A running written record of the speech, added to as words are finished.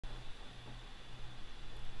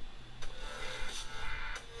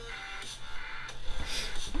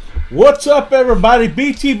What's up, everybody?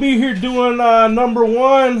 BTB here doing number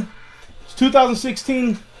one. It's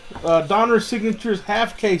 2016 Donruss Signatures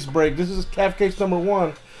half case break. This is half case number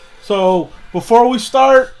one. So before we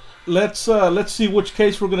start, let's see which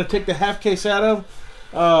case we're gonna take the half case out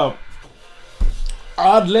of.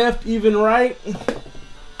 Odd left, even right.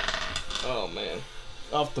 Oh man,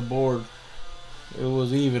 off the board. It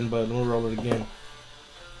was even, but we'll roll it again.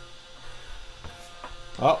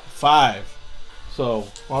 Oh, 5. So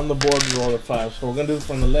on the board we roll a 5. So we're gonna do it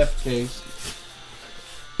from the left case.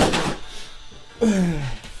 Then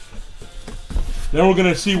we're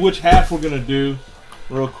gonna see which half we're gonna do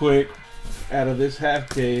real quick out of this half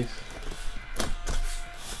case.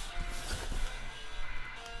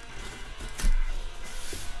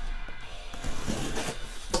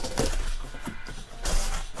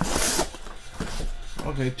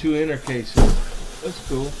 Okay, 2 inner cases. That's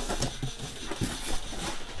cool.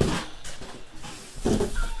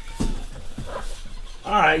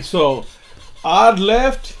 Alright, so odd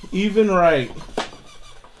left, even right.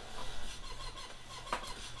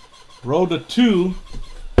 Roll the 2.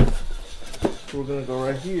 We're gonna go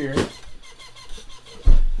right here.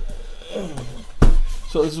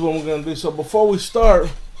 So this is what we're gonna do. So before we start,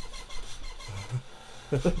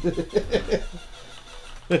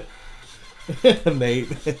 Nate,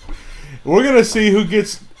 we're gonna see who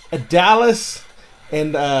gets a Dallas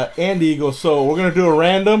and Eagles. So we're gonna do a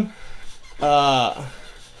random.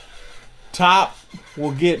 Top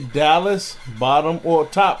will get Dallas, bottom or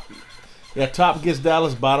top. Yeah, top gets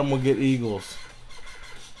Dallas, bottom will get Eagles.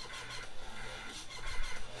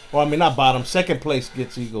 Well, I mean not bottom. Second place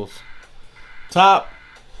gets Eagles. Top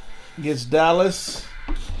gets Dallas.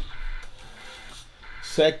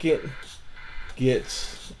 Second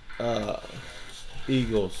gets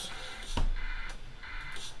Eagles.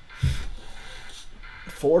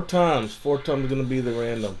 4 times. 4 times is gonna be the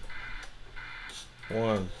random.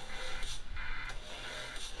 1,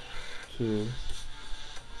 2,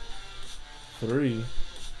 3.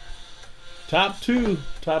 Top 2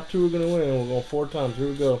 we're gonna win. We're going 4 times. Here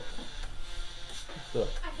we go.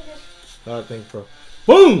 Alright, thanks, bro.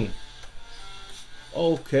 Boom!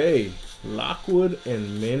 Okay. Lockwood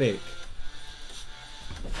and Minnick.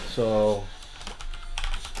 So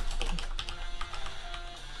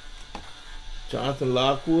Jonathan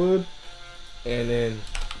Lockwood and then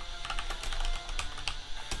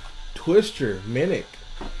Twister, Minnick.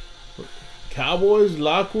 Cowboys,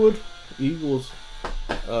 Lockwood, Eagles,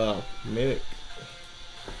 Minnick.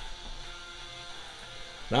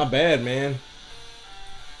 Not bad, man.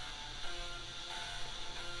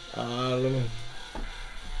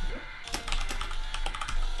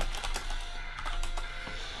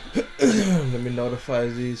 Let me notify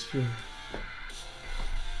these few.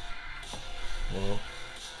 Well.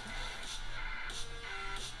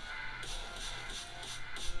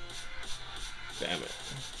 Damn it.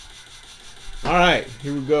 Alright,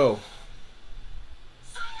 here we go.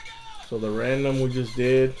 So the random we just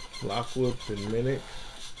did, Lockwood and Minnick.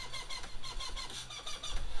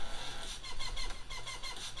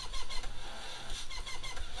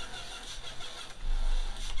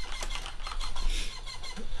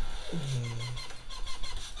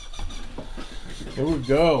 Here we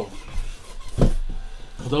go.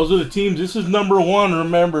 Those are the teams. This is number 1,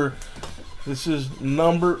 remember. This is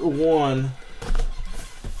number 1.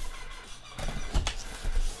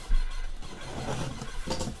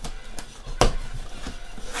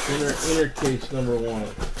 Inner case number 1.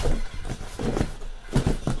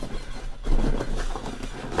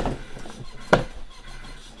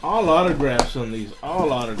 All autographs on these.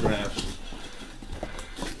 All autographs.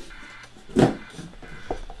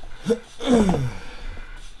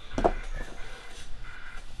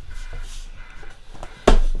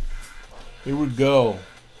 Here we go.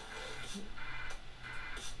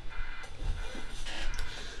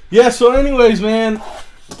 Yeah, so anyways, man.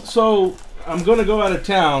 So I'm gonna go out of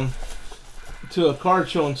town to a card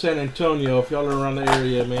show in San Antonio. If y'all are around the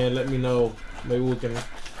area, man, let me know. Maybe we can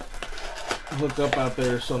hook up out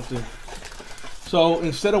there or something. So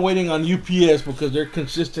instead of waiting on UPS because they're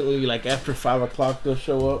consistently like after 5 o'clock they'll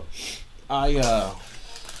show up, I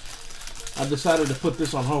decided to put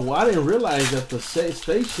this on hold. Well, I didn't realize that the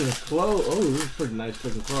station closed. Oh, this is pretty nice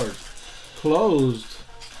looking cards. Closed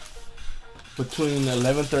between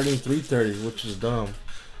 11:30 and 3:30, which is dumb.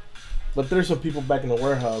 But there's some people back in the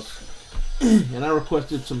warehouse. And I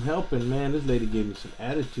requested some help, and man, this lady gave me some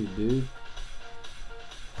attitude, dude.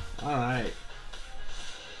 Alright.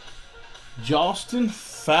 Justin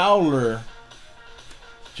Fowler.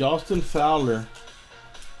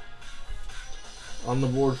 On the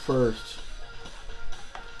board first.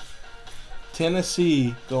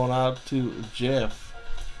 Tennessee, going out to Jeff.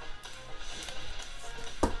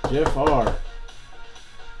 Jeff R.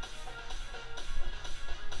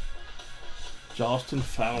 Justin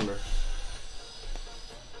Fowler.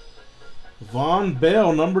 Von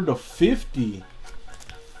Bell, number to 50.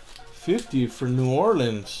 50 for New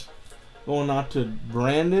Orleans. Going out to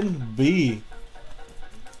Brandon B.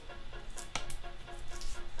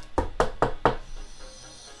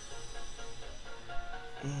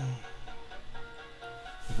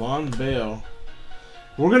 Von Bell.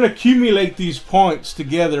 We're going to accumulate these points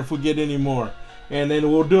together if we get any more. And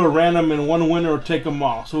then we'll do a random and one winner will take them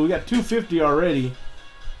all. So we got 250 already.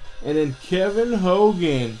 And then Kevin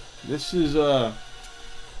Hogan. This is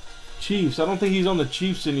Chiefs. I don't think he's on the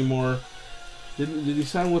Chiefs anymore. Did he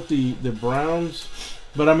sign with the Browns?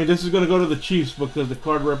 But I mean, this is going to go to the Chiefs because the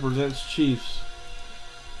card represents Chiefs.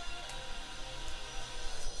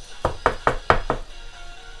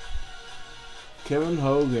 Kevin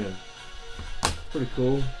Hogan. Pretty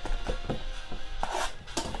cool.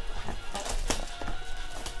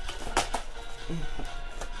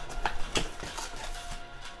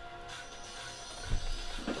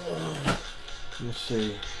 Let's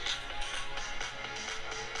see.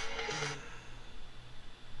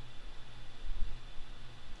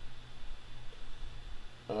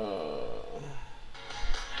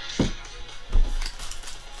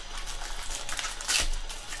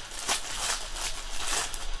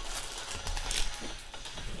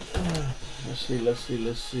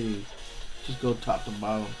 Let's see. Just go top to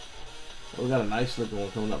bottom. We got a nice looking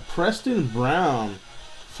one coming up. Preston Brown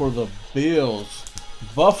for the Bills.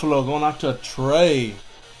 Buffalo going out to Trey.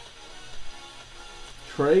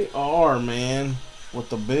 Trey R, man, with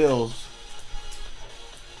the Bills.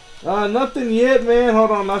 Nothing yet, man.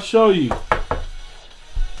 Hold on, I'll show you.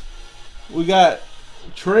 We got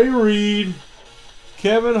Trey Reed,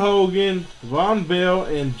 Kevin Hogan, Von Bell,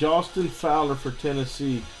 and Justin Fowler for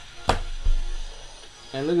Tennessee.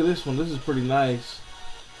 And look at this one. This is pretty nice.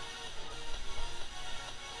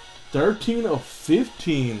 13 of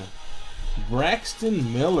 15.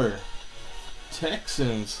 Braxton Miller.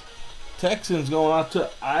 Texans. Texans going out to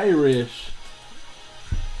Irish.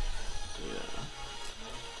 Yeah.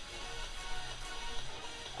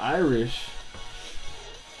 Irish.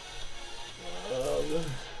 Let me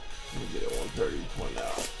get a 130 point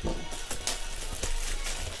out.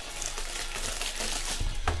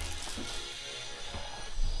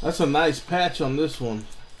 That's a nice patch on this one.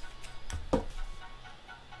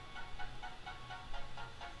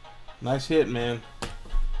 Nice hit, man.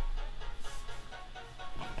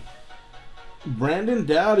 Brandon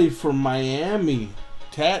Dowdy for Miami.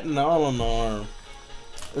 Tatting all on the arm.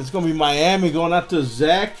 It's going to be Miami going out to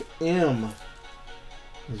Zach M.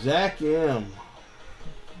 Zach M.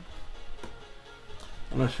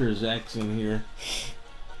 I'm not sure Zach's in here.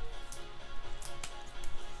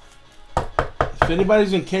 If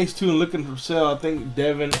anybody's in case 2 and looking for sale, I think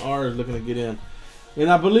Devin R is looking to get in. And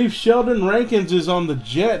I believe Sheldon Rankins is on the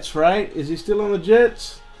Jets, right? Is he still on the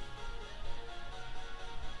Jets?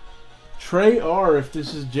 Trey R, if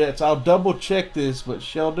this is Jets. I'll double check this, but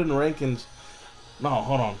Sheldon Rankins. No,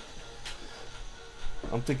 hold on.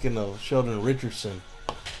 I'm thinking of Sheldon Richardson.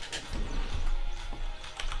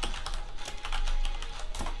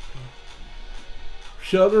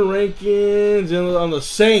 Sheldon Rankins and on the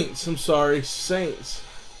Saints. I'm sorry, Saints.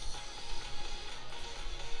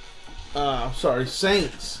 I'm sorry,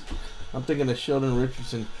 Saints. I'm thinking of Sheldon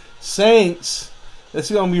Richardson. Saints.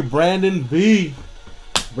 That's gonna be Brandon B.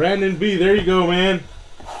 Brandon B. There you go, man.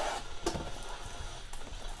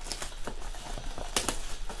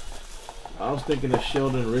 I was thinking of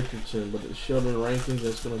Sheldon Richardson, but it's Sheldon Rankins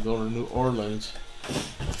that's gonna go to New Orleans.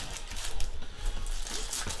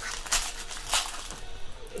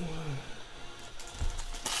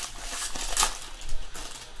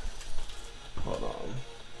 Hold on.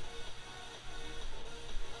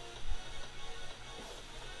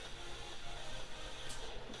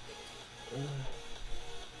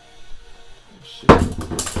 Let's see.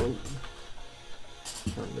 Oh.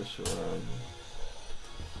 Turn this around.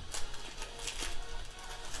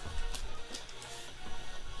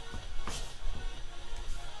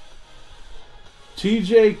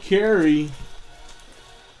 TJ Carey.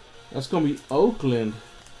 That's going to be Oakland.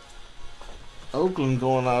 Oakland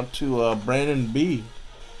going out to Brandon B.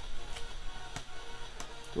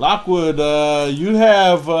 Lockwood, you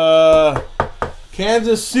have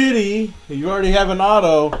Kansas City. You already have an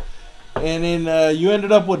auto. And then you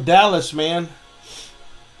ended up with Dallas, man.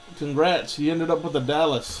 Congrats. You ended up with a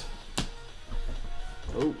Dallas.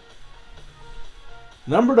 Oh.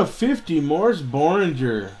 Number to 50, Morris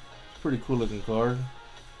Boringer. Pretty cool looking card.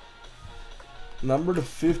 Number to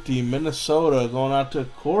 50, Minnesota, going out to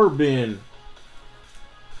Corbin.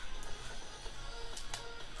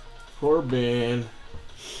 Corbin.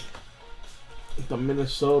 The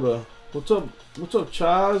Minnesota. What's up? What's up,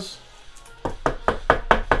 Chaz?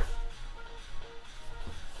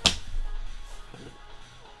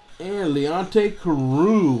 And Leonte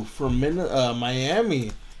Carew from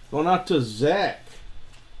Miami. Going out to Zach.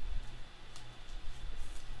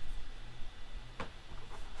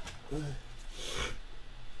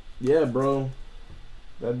 Yeah, bro.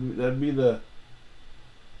 That'd be the.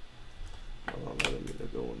 Hold on, I didn't mean to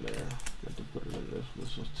go in there. I had to put it in this.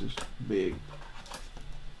 This was too big.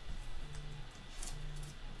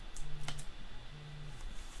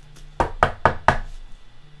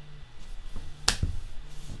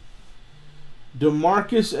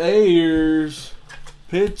 DeMarcus Ayers,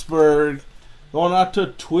 Pittsburgh, going out to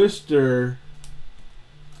Twister.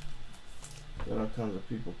 Got all kinds of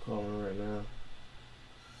people calling right now.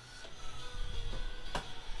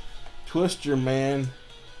 Twister, man.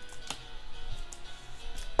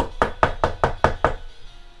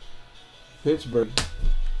 Pittsburgh.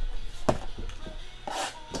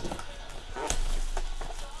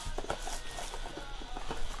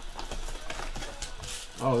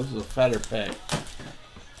 Oh, this is a fatter pack.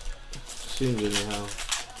 Seems anyhow.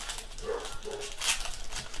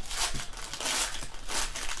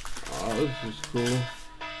 Oh, this is cool.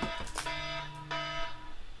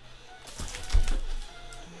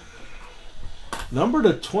 Number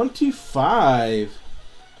to 25.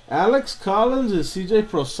 Alex Collins and CJ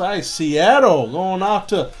Prosise. Seattle going out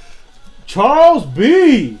to Charles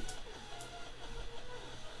B.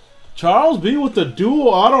 Charles B with the dual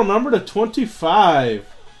auto number to 25.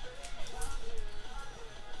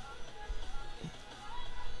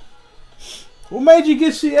 What made you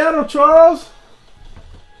get Seattle, Charles?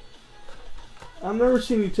 I've never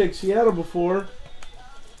seen you take Seattle before.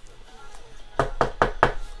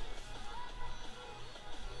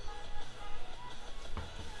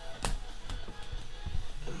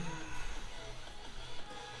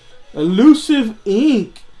 Elusive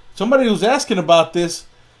Ink. Somebody was asking about this.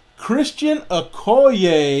 Christian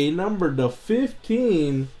Okoye, number to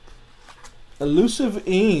 15. Elusive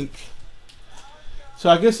Ink. So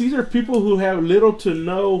I guess these are people who have little to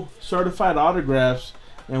no certified autographs.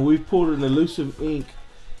 And we've pulled an Elusive Ink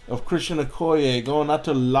of Christian Okoye going out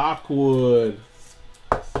to Lockwood.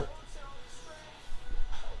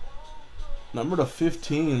 Number to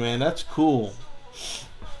 15, man. That's cool.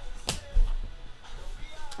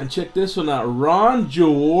 And check this one out. Ron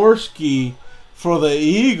Jaworski for the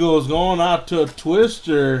Eagles going out to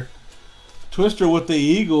Twister. Twister with the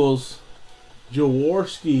Eagles.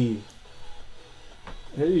 Jaworski.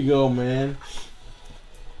 There you go, man.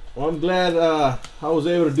 Well, I'm glad I was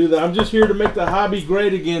able to do that. I'm just here to make the hobby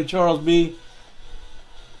great again, Charles B.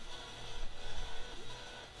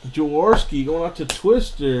 Jaworski going out to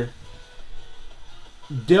Twister.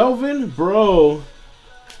 Delvin Bro.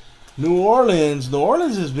 New Orleans. New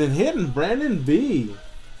Orleans has been hitting. Brandon B.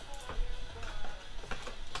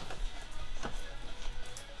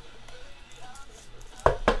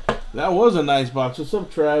 That was a nice box. What's up,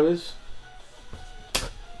 Travis?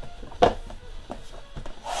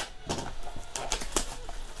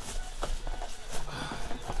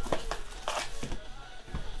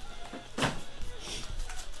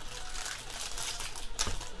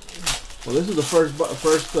 Well, this is the first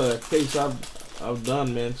case I've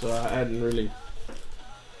done, man, so I hadn't really.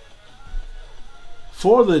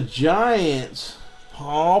 For the Giants,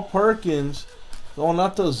 Paul Perkins going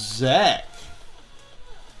out to Zach.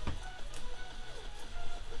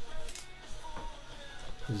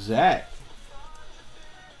 Zach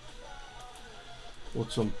with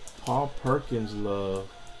some Paul Perkins love.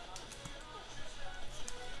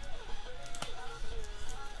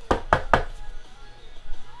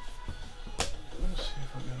 Let's see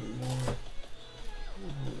if I got any more.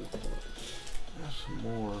 There's some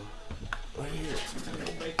more right here. Go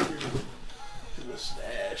back here to the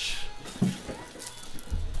stash.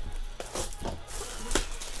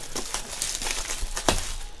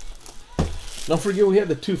 Don't forget we had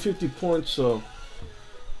the 250 points, so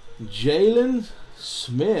Jalen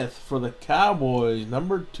Smith for the Cowboys,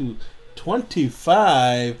 number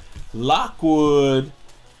 225, Lockwood.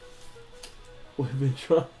 We've been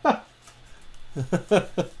trying.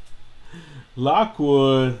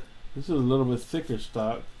 Lockwood. This is a little bit thicker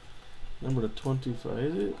stock. Number 25.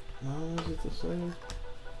 Is it? No, is it the same?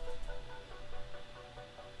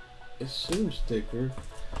 It seems thicker.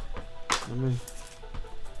 Let me.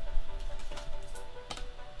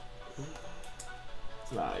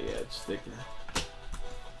 Nah, yeah, it's thicker.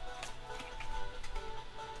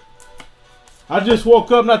 I just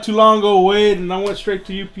woke up not too long ago, Wade, and I went straight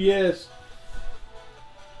to UPS.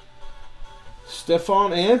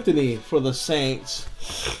 Stephon Anthony for the Saints.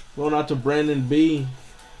 Going out to Brandon B.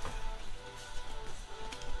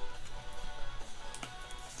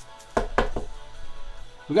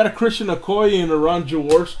 We got a Christian Okoye and a Ron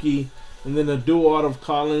Jaworski, and then a duo out of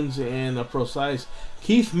Collins and a Precise.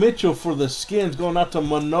 Keith Mitchell for the Skins going out to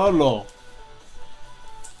Manolo.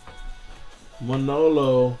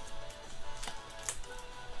 Manolo.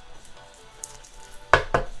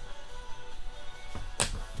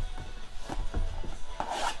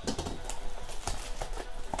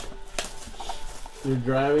 You're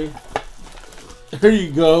driving? There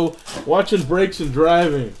you go. Watching brakes and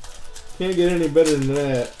driving. Can't get any better than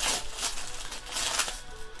that.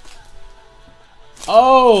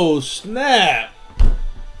 Oh, snap.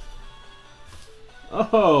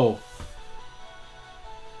 Oh.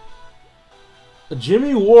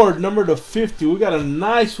 Jimmy Ward, number to 50. We got a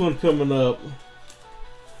nice one coming up.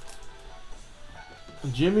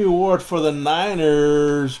 Jimmy Ward for the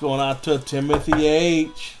Niners. Going out to Timothy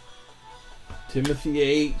H. Timothy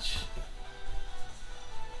H.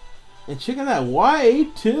 And checking that Y.A.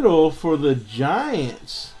 Tittle for the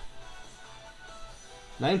Giants.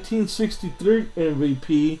 1963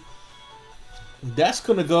 MVP. That's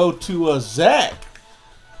going to go to Zach.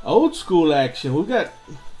 Old school action. We got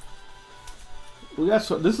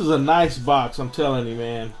some, this is a nice box, I'm telling you,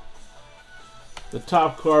 man. The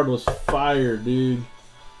top card was fire, dude.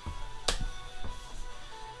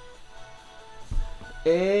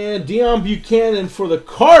 And Deion Buchanan for the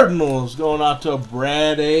Cardinals going out to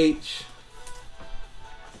Brad H.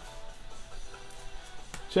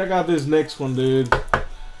 Check out this next one, dude.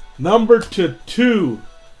 Number to 2.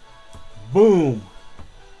 Boom.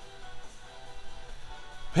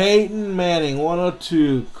 Peyton Manning,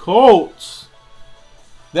 102. Colts.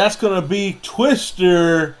 That's going to be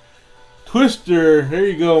Twister. Twister. There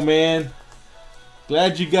you go, man.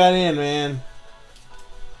 Glad you got in, man.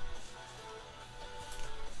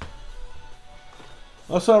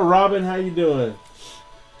 What's up, Robin? How you doing?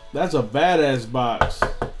 That's a badass box.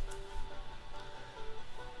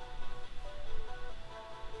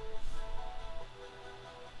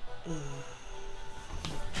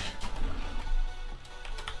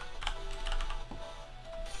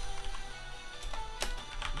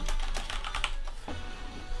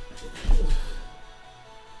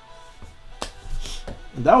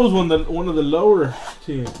 That was one of the lower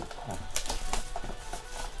teams.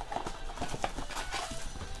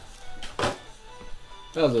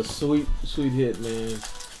 That was a sweet hit, man.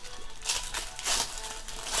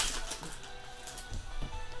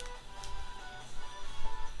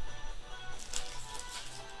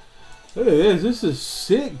 Look at this. This is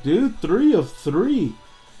sick, dude. 3 of 3.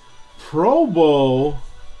 Pro Bowl.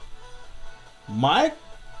 Mike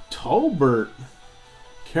Tolbert.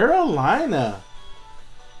 Carolina.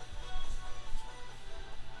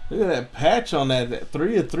 Look at that patch on that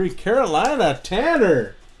 3 of 3. Carolina.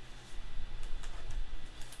 Tanner.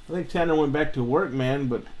 I think Tanner went back to work, man,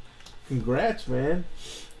 but congrats, man.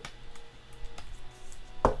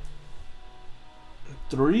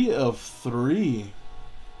 3 of 3.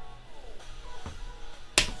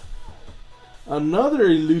 Another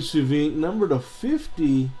elusive ink, number to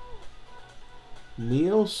 50.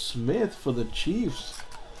 Neil Smith for the Chiefs.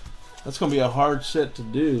 That's going to be a hard set to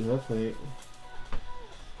do, I think.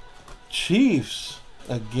 Chiefs,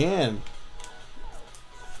 again.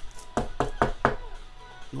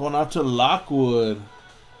 Going out to Lockwood.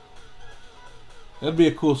 That'd be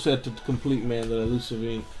a cool set to complete, man, the elusive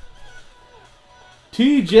ink.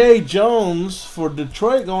 TJ Jones for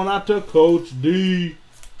Detroit going out to Coach D.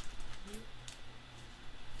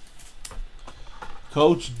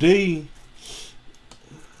 Coach D.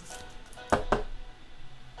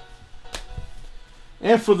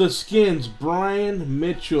 And for the Skins, Brian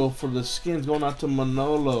Mitchell for the Skins going out to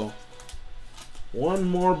Manolo. One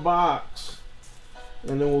more box.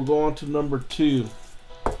 And then we'll go on to number 2.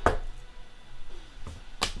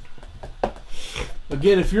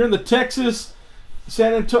 Again, if you're in the Texas,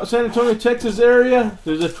 San Antonio, Texas area,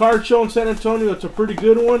 there's a card show in San Antonio. It's a pretty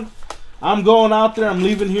good one. I'm going out there. I'm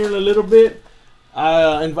leaving here in a little bit.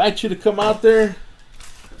 I invite you to come out there.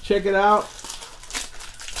 Check it out.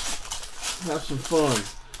 Have some fun.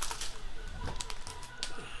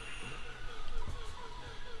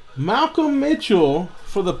 Malcolm Mitchell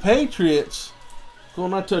for the Patriots.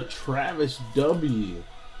 Going out to Travis W.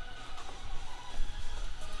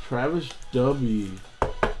 Travis W.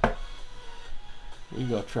 There you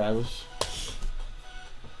go, Travis.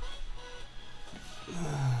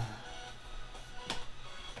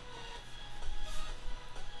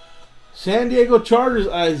 San Diego Chargers,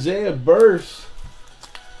 Isaiah Burst.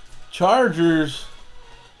 Chargers,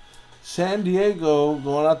 San Diego,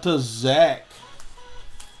 going out to Zach.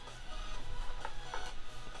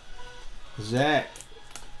 Zach.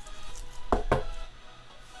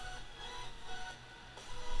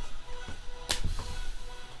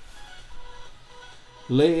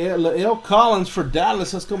 L. Collins for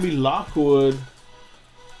Dallas. That's going to be Lockwood.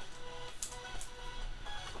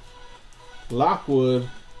 Lockwood.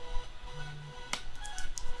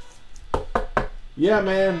 Yeah,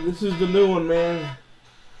 man. This is the new one, man.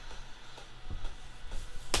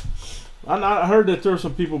 I heard that there were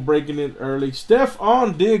some people breaking it early.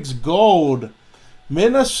 Stephon Diggs Gold.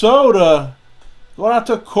 Minnesota. Going out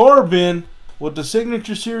to Corbin with the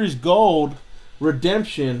Signature Series Gold.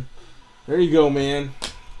 Redemption. There you go, man.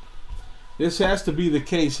 This has to be the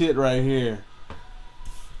case hit right here.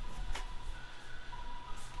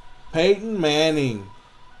 Peyton Manning.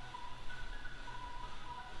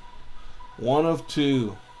 1 of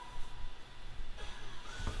 2.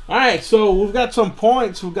 Alright, so we've got some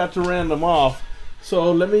points we've got to random off.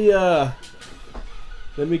 So let me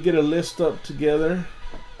get a list up together.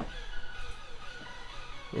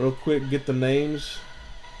 Real quick, get the names.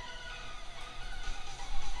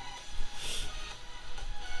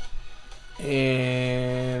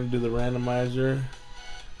 And do the randomizer.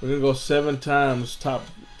 We're gonna go 7 times. Top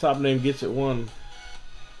name gets it 1.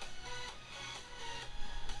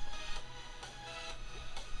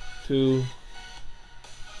 2.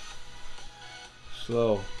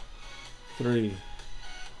 Slow. 3.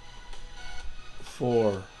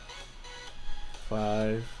 4.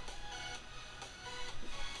 5.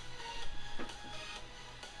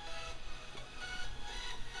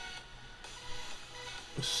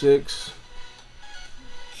 6.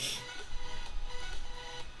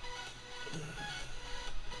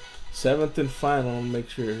 7th and final. Make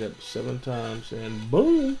sure you hit 7 times. And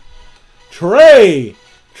boom. Trey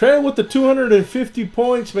with the 250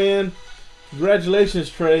 points, man. Congratulations,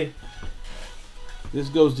 Trey. This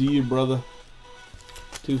goes to you, brother.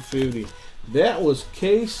 250. That was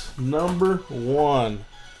case number 1.